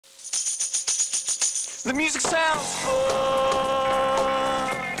The music sounds full,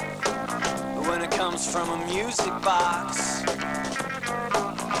 but when it comes from a music box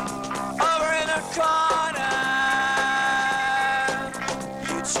over in a corner,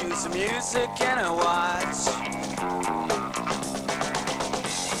 you choose the music and I watch.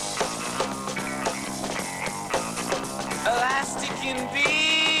 Elastic in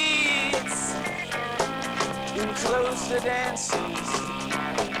beats, enclose the dances,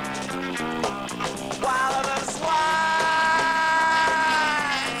 while others watch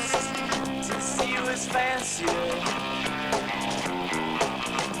to see who's fancier.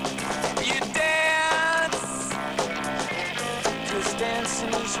 You dance, 'cause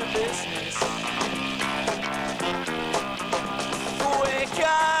dancing is your business. Wake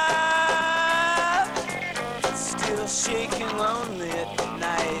up, still shaking lonely at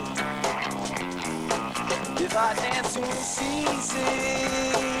night. If our dancing was easy,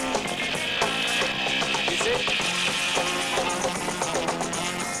 is it?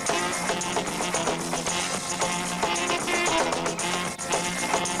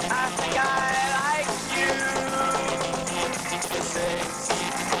 I think I like you. Is it?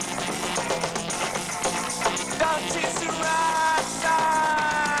 Don't tease the rasta.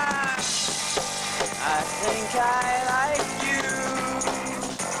 I think I like you.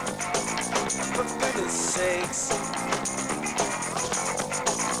 For goodness sakes.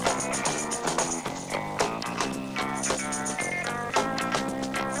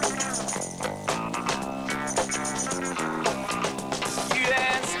 You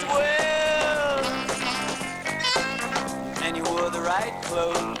danced well, and you wore the right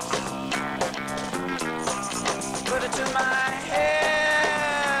clothes. Put it to my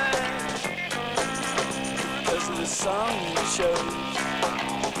head, 'cause of the song you chose.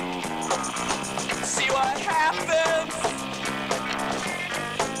 See what happens,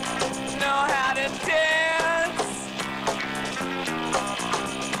 know how to dance.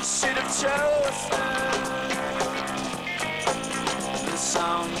 Should have chosen the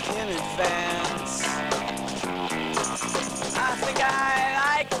song in advance. I think I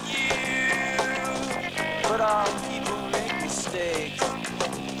like you, but all people make mistakes.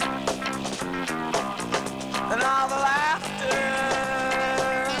 And all the laughter,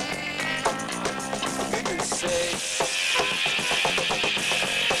 for goodness sake.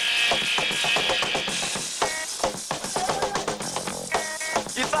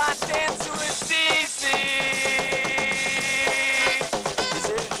 If I dance with easy, is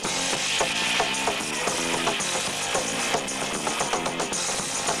it?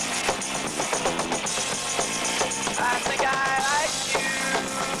 I think I like you,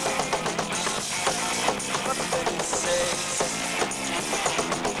 for goodness sakes.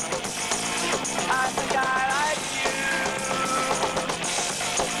 I think I like you,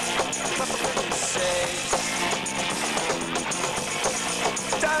 for goodness sakes.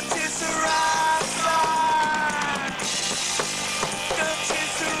 Don't kiss the rasta. Don't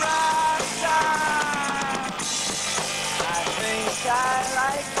kiss the rasta. I think I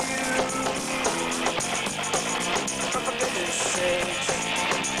like you, for goodness sakes.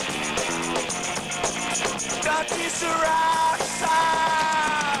 Don't kiss the rasta.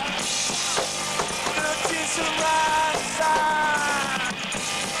 Don't kiss the rasta.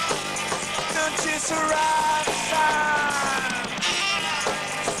 Don't kiss the rasta.